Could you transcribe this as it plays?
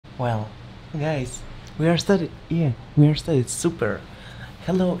Well, guys, we are started. Yeah, we are started. Super.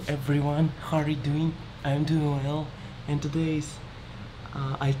 Hello, everyone. How are you doing? I'm doing well. And today's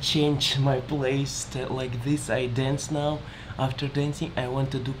I change my place like this. I dance now. After dancing, I want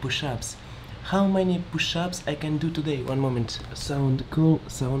to do push-ups. How many push-ups I can do today? One moment. Sound cool.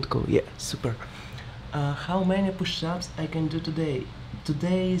 Sound cool. Yeah, super. How many push-ups I can do today?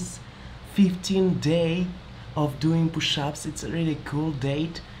 Today's 15th day of doing push-ups. It's a really cool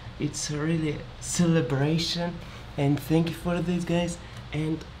date. It's a really celebration, and thank you for this, guys.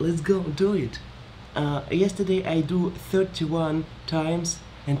 And let's go do it. Yesterday I do 31 times,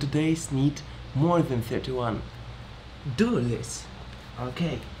 and today's need more than 31. Do this.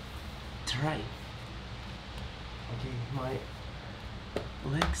 Okay, try. Okay, my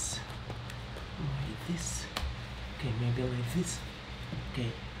legs like this. Okay, maybe like this.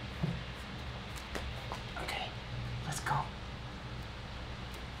 Okay. Okay, let's go.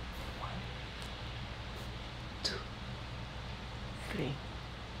 2, 3,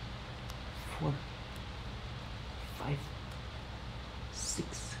 4, 5,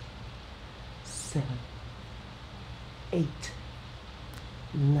 6, 7, 8,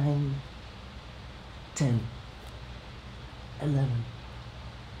 9, 10, 11,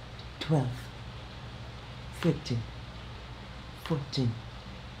 12, 13, 14,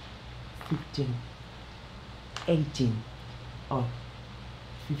 15, 18, or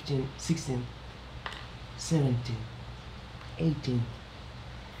 15, 16, 17, 18,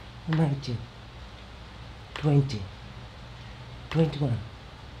 19, 20, 21,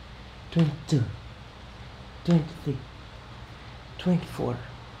 22, 23, 24,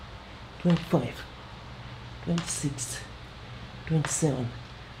 25, 26, 27,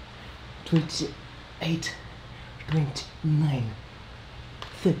 28, 29,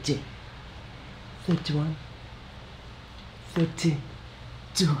 30, 31, 32.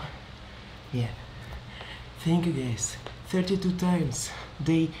 Yeah. Thank you, guys. 32 times.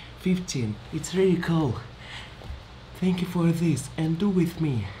 Day 15. It's really cool. Thank you for this, and do with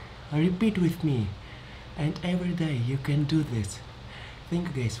me. Repeat with me. And every day you can do this.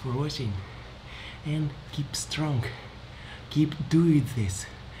 Thank you, guys, for watching. And keep strong. Keep doing this.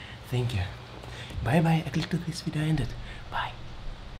 Thank you. Bye bye. I clicked to this video ended.